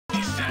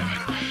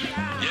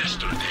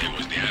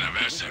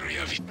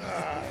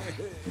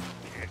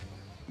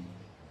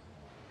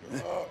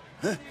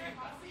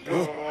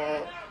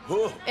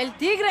El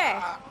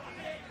tigre!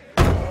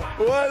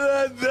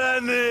 Hola,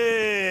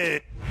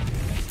 Dani!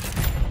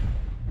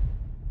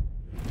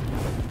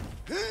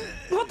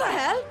 What the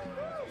hell?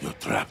 You're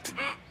trapped.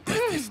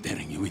 Death is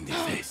staring you in the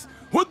face.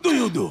 What do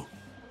you do?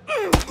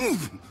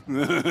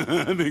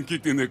 I've been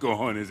kicked in the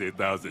cojones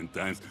 1,000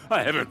 times.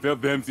 I haven't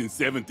felt them since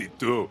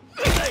 72.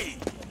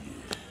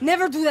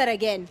 Never do that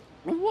again.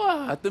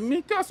 What?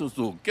 Mi caso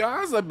su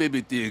casa,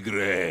 baby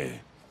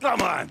tigre.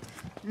 Come on,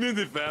 meet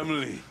the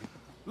family.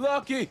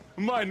 Lucky,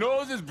 my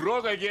nose is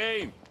broke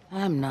again.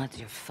 I'm not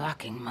your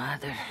fucking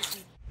mother.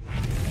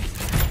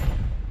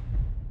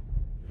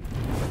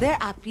 There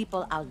are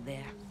people out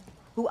there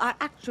who are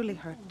actually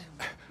hurt.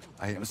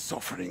 I am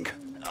suffering.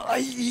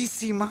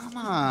 Easy,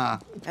 mama.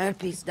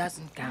 Herpes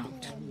doesn't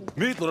count.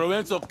 Meet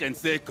Lorenzo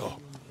Canseco,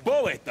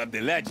 poet of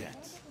the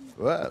legends.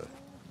 Well,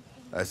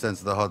 I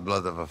sense the hot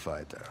blood of a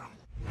fighter.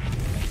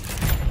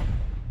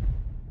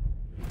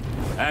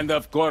 And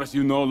of course,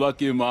 you know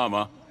Lucky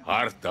Mama,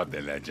 heart of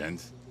the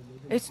legends.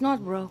 It's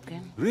not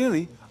broken.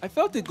 Really? I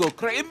felt it go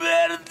crazy.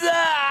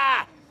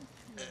 Merda!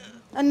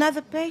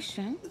 Another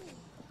patient?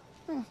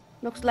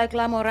 Looks like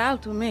La Moral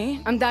to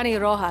me. I'm Dani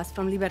Rojas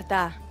from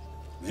Libertad.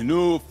 The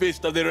new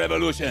fist of the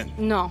revolution.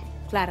 No,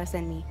 Clara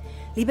sent me.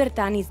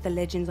 Libertad needs the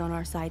legends on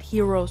our side,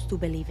 heroes to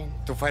believe in.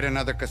 To fight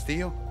another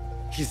Castillo?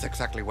 He's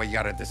exactly what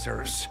Yara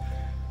deserves.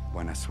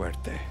 Buena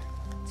suerte.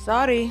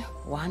 Sorry,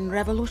 one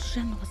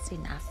revolution was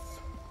enough.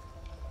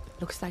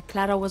 Looks like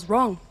Clara was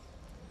wrong.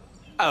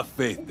 Have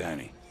faith,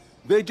 Danny.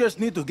 They just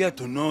need to get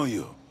to know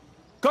you.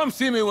 Come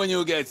see me when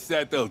you get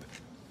settled,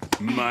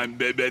 my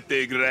baby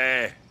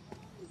tigre.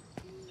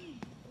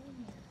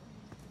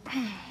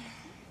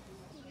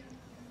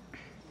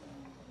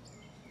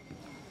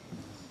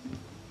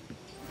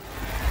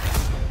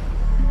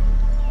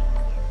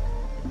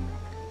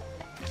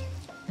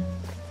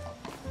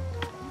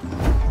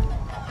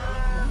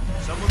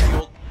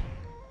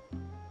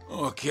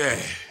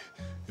 Okay.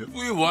 If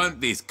we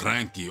want these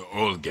cranky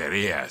old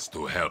guerrillas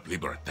to help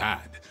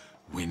Libertad,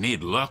 we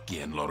need Lucky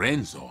and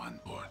Lorenzo on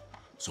board.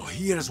 So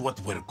here's what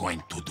we're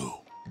going to do.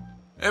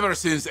 Ever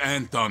since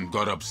Anton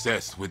got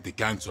obsessed with the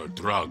cancer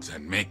drugs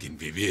and making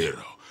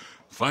Viviro,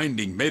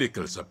 finding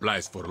medical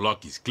supplies for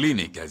Lucky's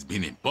clinic has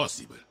been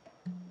impossible.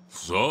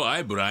 So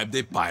I bribed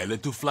a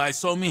pilot to fly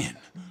some in.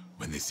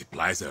 When the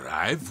supplies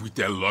arrive, we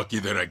tell Lucky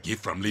they're a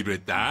gift from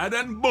Libertad,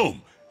 and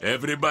boom,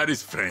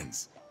 everybody's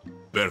friends.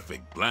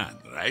 Perfect plan,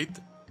 right?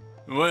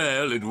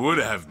 Well, it would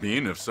have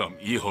been if some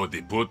hijo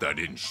de puta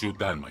didn't shoot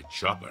down my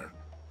chopper.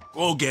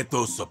 Go get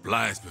those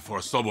supplies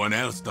before someone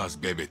else does,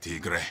 baby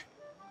tigre.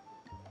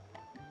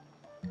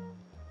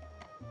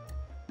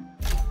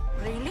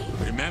 Really?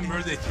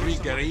 Remember the three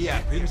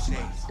guerrilla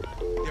principles.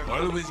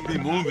 Always be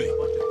moving.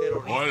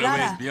 Always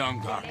Yara, be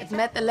on guard. I've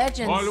met the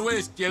legends.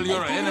 Always kill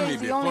your enemy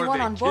the only before one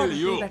they on board kill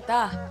you.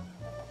 Libertad.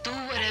 Do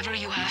whatever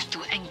you have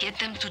to and get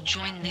them to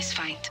join this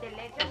fight.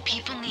 The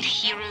people need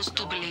heroes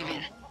to believe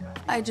in.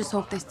 I just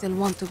hope they still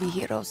want to be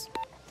heroes.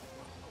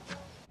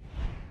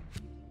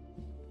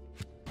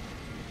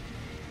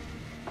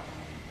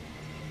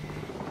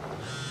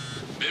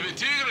 Baby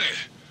tigre,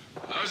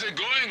 how's it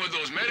going with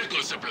those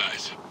medical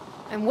supplies?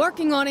 I'm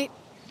working on it.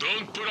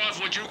 Don't put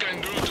off what you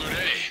can do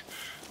today,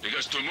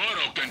 because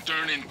tomorrow can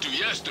turn into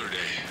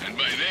yesterday, and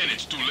by then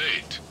it's too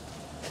late.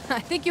 I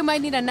think you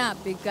might need a nap,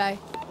 big guy.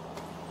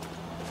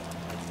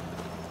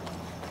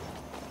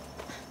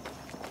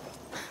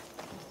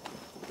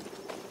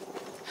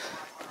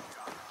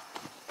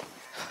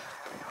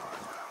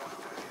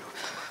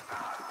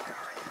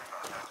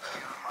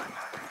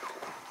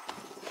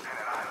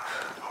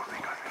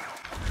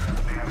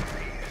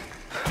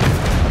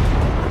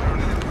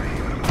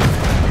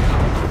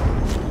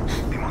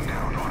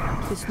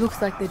 This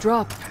looks like they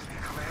dropped.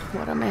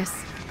 What a mess.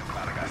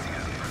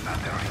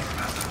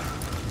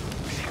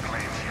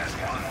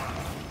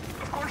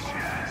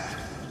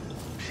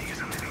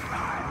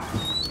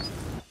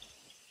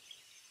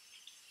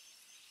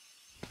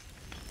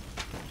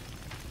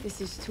 This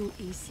is too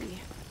easy.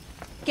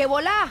 ¡Que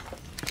volá!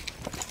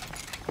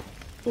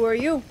 Who are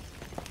you?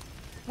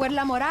 We're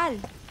La Moral,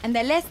 and the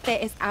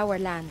Este is our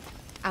land.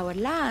 Our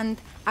land,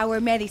 our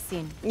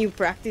medicine. You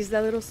practice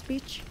that little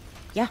speech?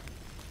 Yeah.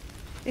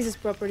 This is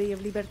property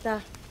of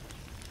Libertad.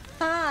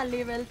 Ah,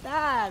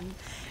 Libertad.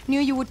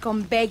 Knew you would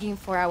come begging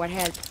for our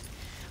help.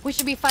 We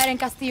should be fighting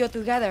Castillo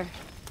together.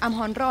 I'm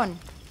Honron,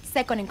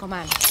 second in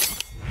command.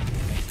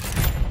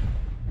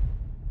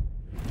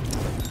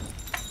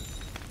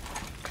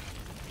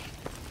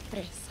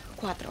 Tres,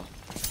 cuatro.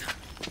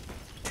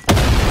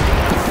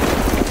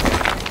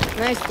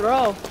 Nice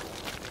throw.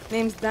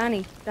 Name's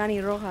Dani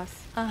Rojas.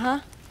 Uh-huh.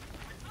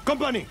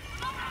 Company!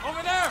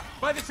 Over there,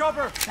 by the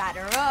chopper!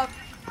 Batter up.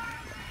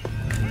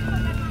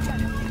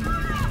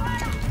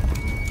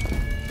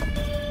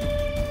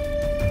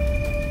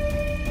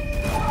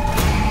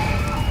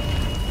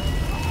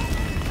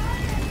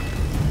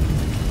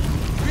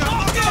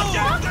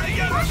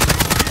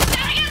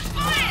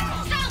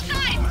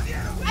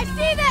 I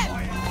see them!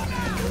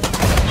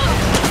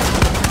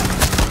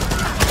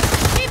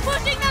 Keep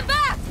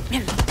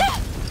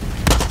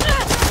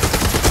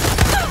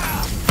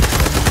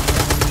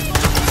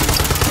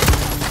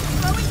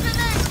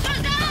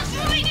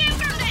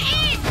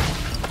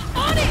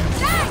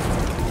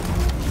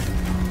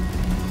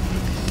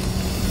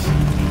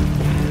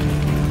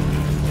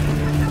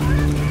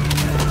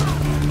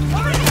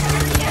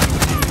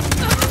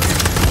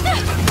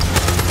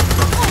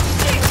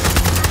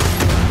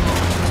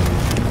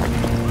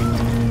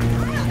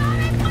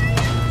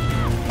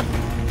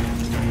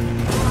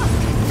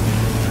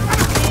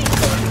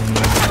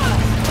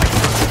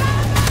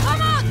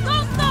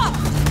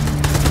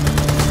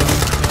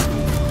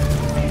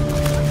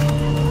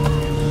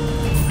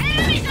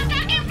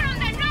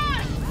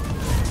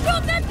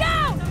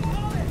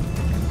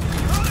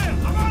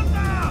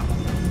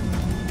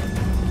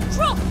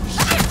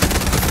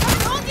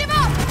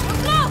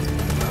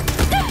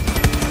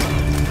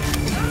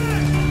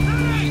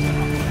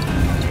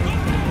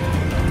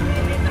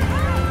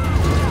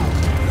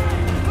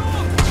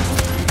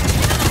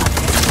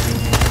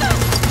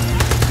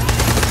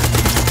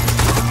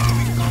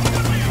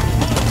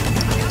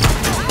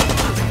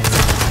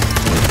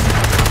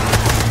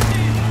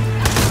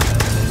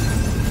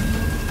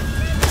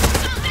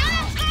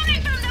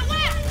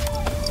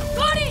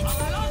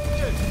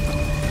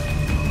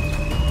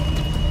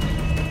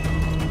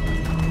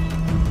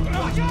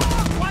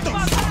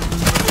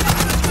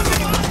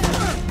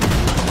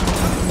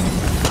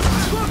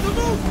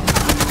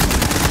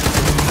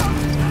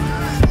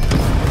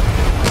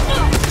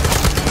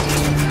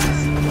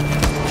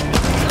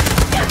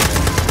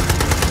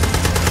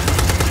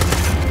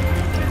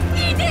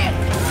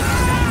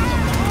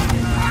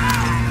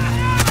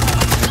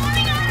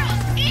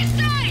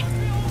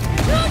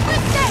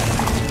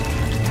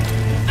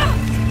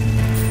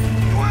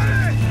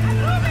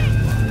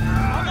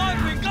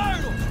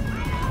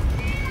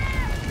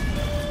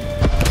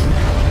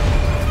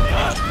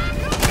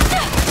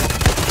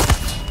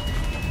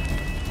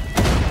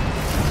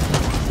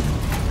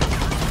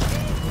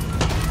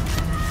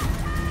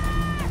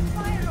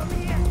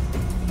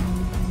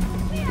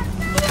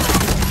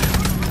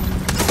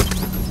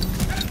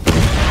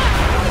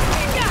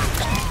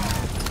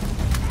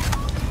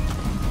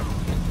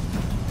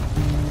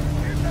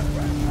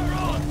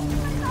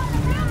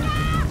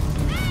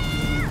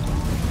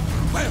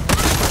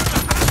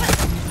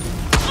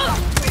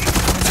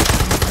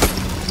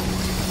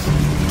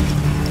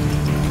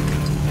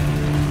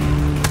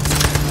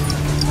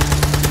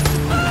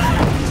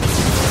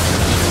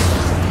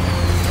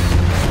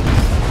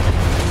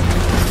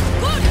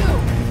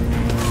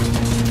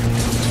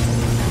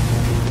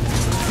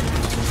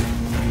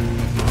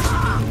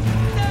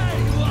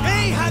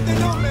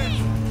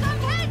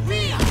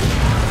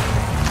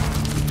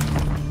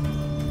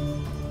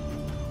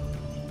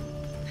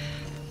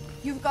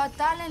got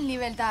talent,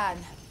 Libertad.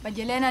 But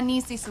Yelena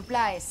needs these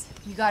supplies.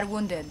 You got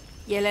wounded.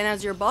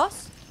 Yelena's your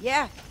boss?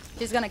 Yeah.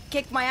 She's gonna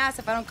kick my ass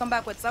if I don't come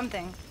back with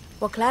something.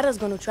 Well, Clara's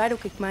gonna try to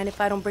kick mine if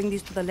I don't bring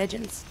these to the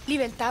legends.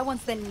 Libertad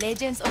wants the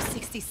legends of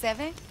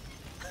 67?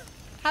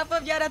 Half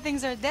of Yara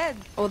thinks are dead.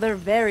 Oh, they're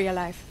very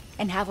alive.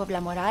 And half of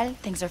La Moral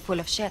thinks they're full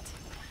of shit.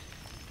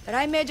 But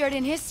I majored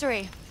in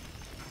history.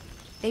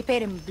 They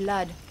paid in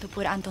blood to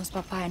put Anton's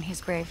papa in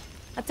his grave.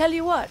 I'll tell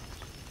you what.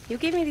 You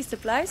give me these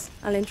supplies,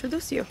 I'll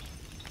introduce you.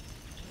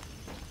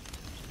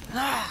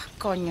 Ah,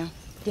 coño.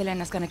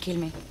 Yelena's gonna kill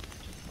me.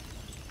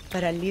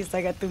 But at least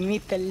I got to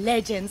meet the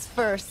legends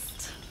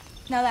first.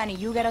 Now, Dani,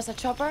 you get us a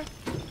chopper.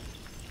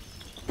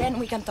 Then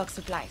we can talk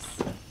supplies.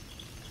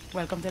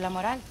 Welcome to La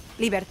Moral.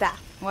 Libertad.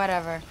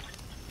 Whatever.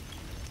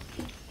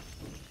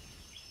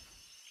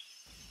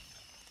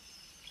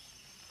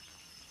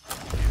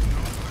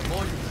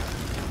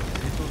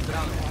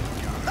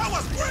 That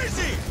was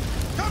crazy!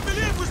 Can't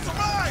believe we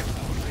survived!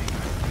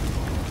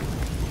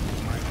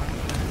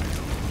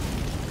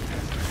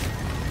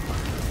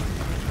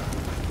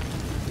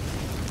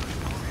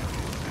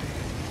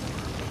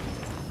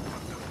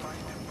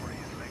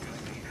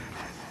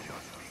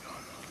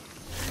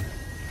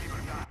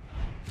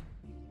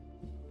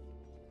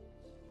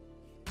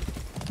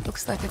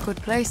 Looks like a good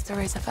place to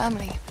raise a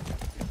family.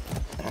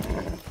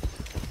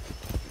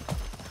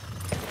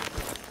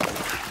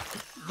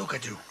 Look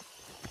at you.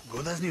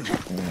 Good as new.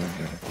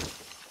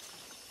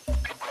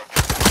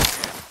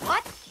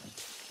 What?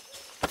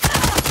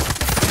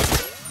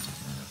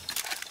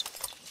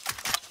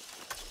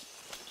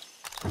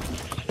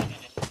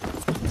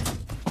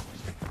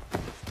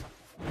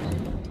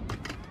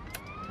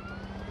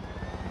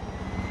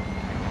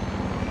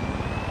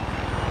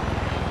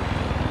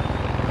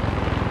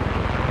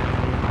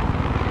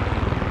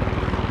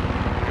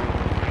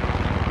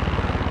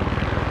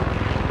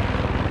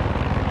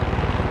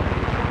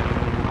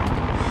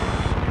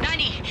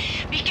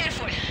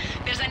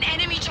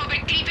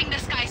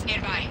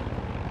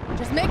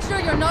 Make sure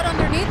you're not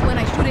underneath when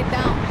I shoot it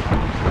down.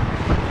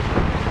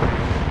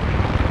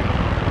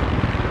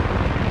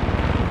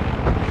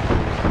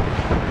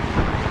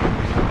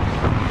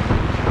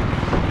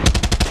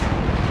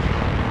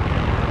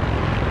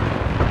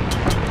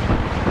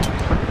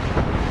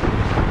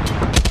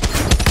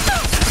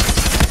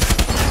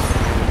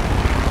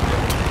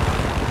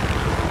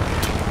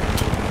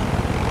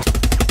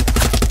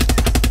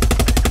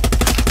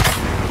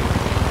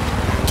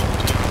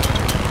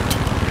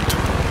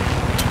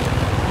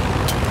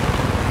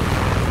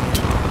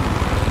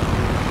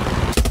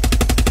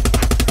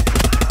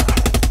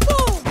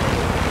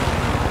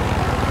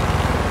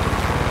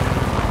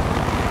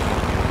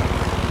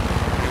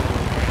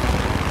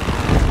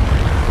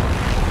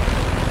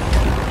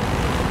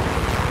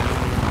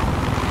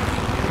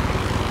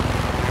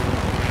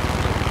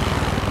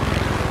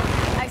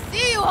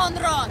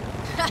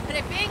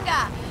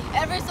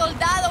 Every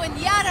soldado in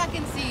Yara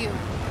can see you.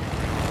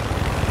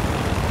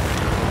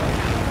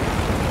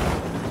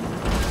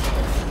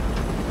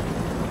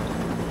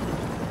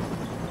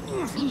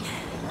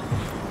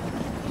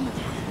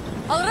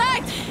 All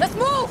right, let's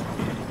move!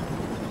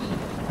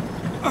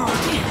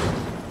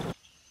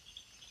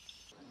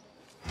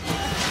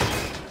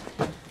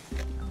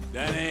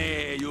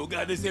 Dani, you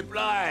got the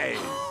supplies.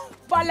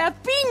 Pa' la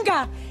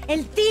pinga!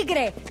 El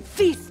tigre!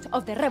 Feast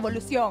of the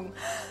Revolución.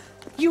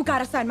 You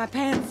gotta sign my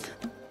pants.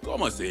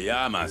 ¿Cómo se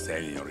llama,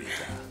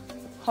 señorita?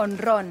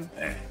 Honron.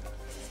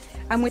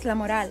 I'm with La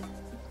Moral.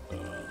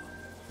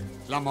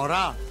 La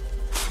Moral.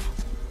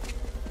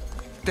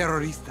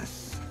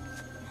 Terroristas.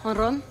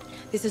 Honron,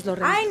 this is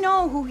Lorenzo. I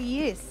know who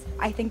he is.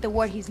 I think the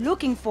word he's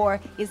looking for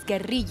is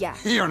guerrilla.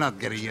 You're not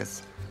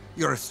guerrillas.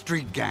 You're a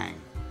street gang.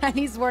 At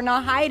least we're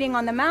not hiding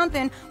on the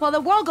mountain while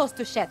the world goes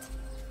to shit.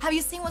 Have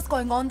you seen what's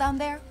going on down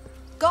there?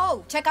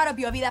 Go, check out a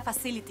Biovida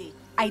facility.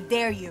 I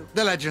dare you.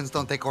 The legends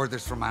don't take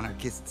orders from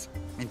anarchists.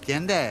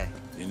 ¿Entiende?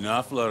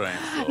 Enough,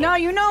 Lorenzo. No,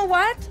 you know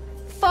what?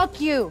 Fuck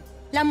you.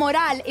 La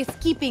Moral is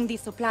keeping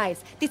these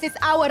supplies. This is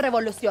our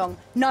revolution,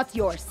 not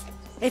yours.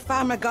 A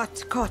farmer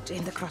got caught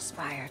in the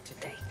crossfire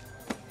today.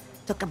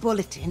 Took a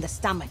bullet in the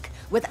stomach.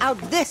 Without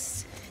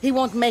this, he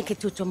won't make it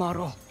to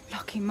tomorrow.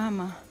 Lucky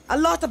mama. A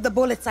lot of the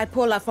bullets I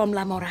pull are from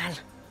La Moral.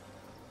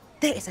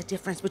 There is a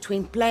difference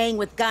between playing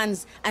with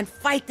guns and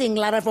fighting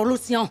la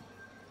revolución.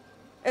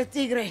 El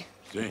tigre.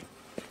 Sí.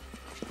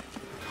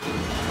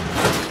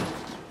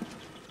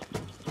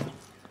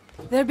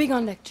 They're big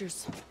on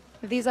lectures.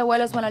 If these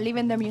abuelos want to live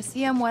in their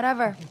museum,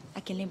 whatever.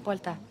 ¿A quién le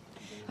importa?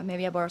 Or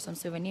maybe I borrow some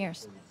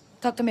souvenirs.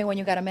 Talk to me when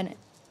you got a minute.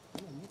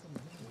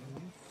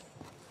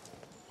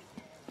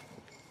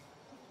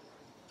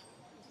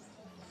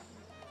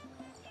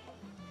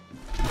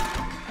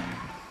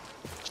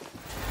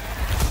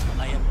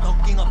 I am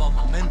talking about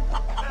momentum.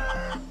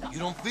 You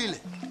don't feel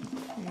it?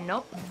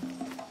 Nope.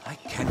 I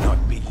cannot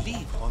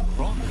believe how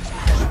wrong this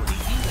actually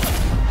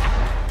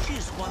is.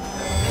 She's one of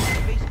the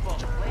best baseball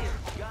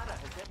players Yara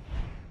has ever...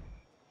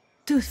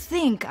 To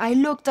think I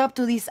looked up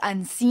to these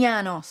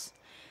ancianos.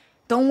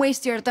 Don't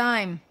waste your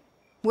time.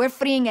 We're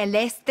freeing El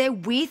Este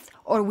with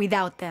or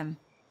without them.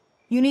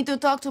 You need to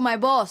talk to my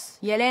boss,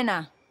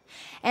 Yelena.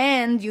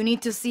 And you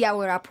need to see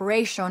our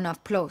operation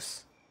up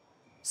close.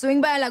 Swing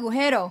by El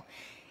Agujero.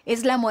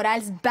 It's La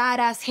Moral's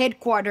badass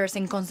headquarters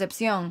in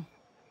Concepcion.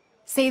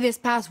 Say this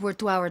password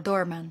to our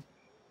doorman.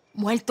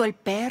 Muerto el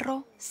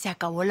perro, se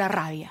acabó la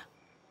rabia.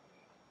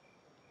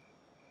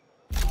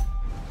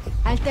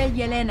 I'll tell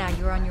Yelena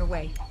you're on your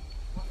way.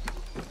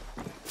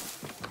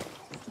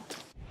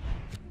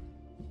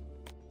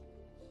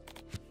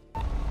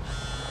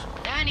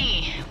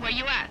 Dani, where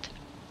you at?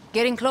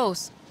 Getting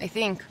close, I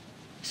think.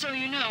 So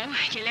you know,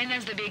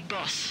 Yelena's the big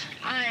boss.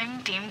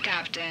 I'm team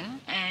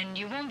captain, and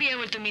you won't be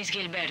able to miss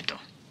Gilberto.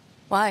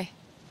 Why?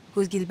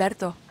 Who's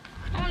Gilberto?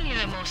 Only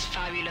the most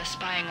fabulous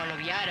spy in all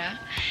of Yara.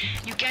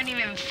 You can't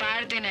even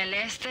fart in El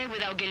Este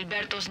without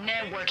Gilberto's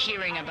network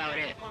hearing about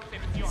it.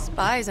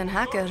 Spies and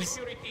hackers.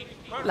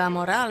 La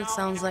Moral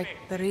sounds like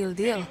the real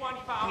deal.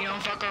 We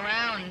don't fuck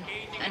around.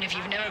 And if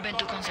you've never been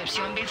to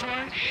Concepcion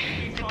before,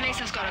 the place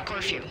has got a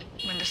curfew.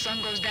 When the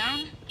sun goes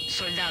down,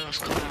 soldados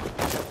come out.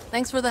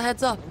 Thanks for the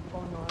heads up.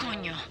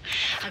 Coño,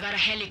 I got a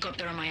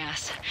helicopter on my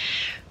ass.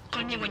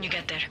 Call me when you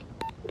get there.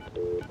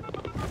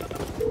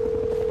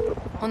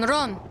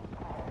 Honron,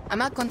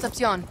 I'm at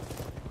Concepcion.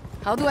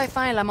 How do I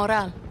find La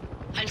Moral?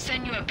 I'll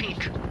send you a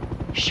peek.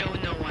 Show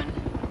no one.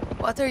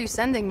 What are you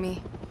sending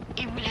me?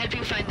 It will help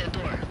you find the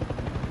door.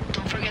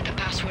 Don't forget the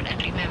password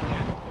and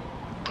remember,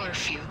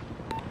 curfew.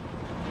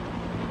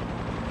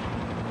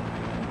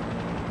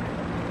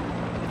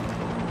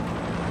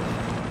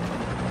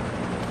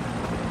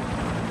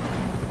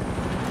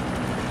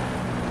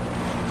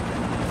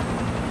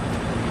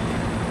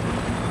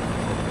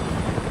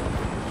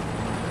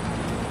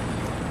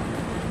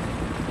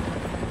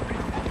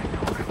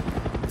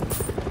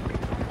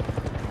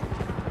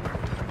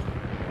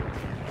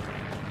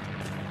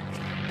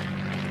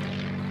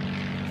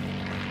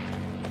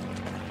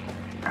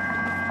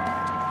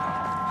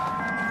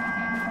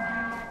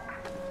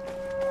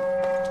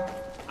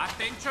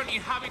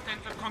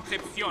 Inhabitants of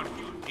Concepcion,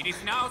 it is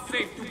now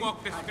safe to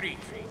walk the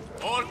streets.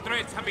 All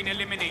threats have been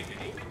eliminated.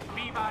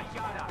 Viva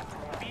Yara!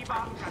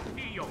 Viva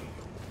Castillo!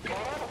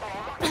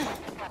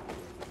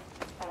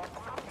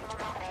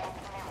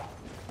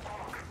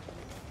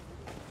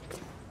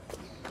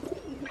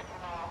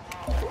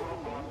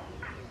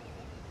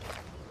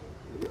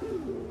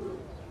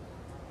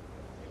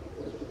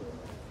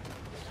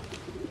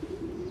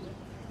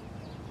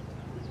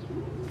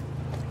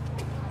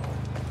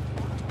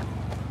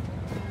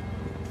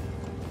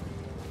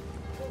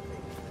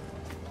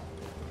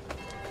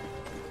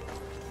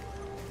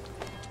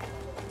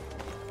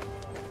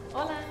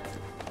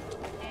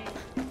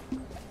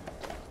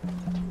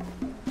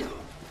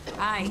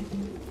 Hi.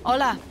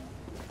 Hola.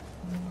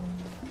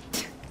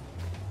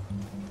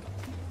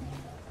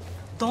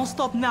 Don't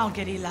stop now,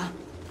 guerrilla.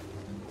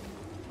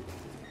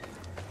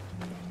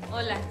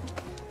 Hola.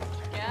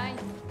 ¿Qué hay?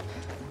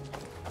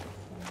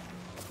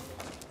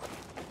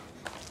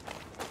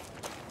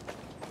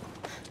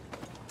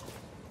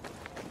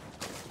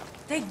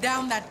 Take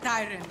down that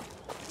tyrant.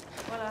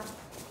 Hola.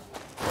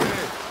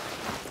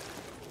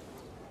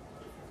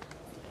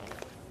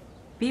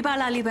 Viva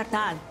la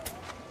libertad.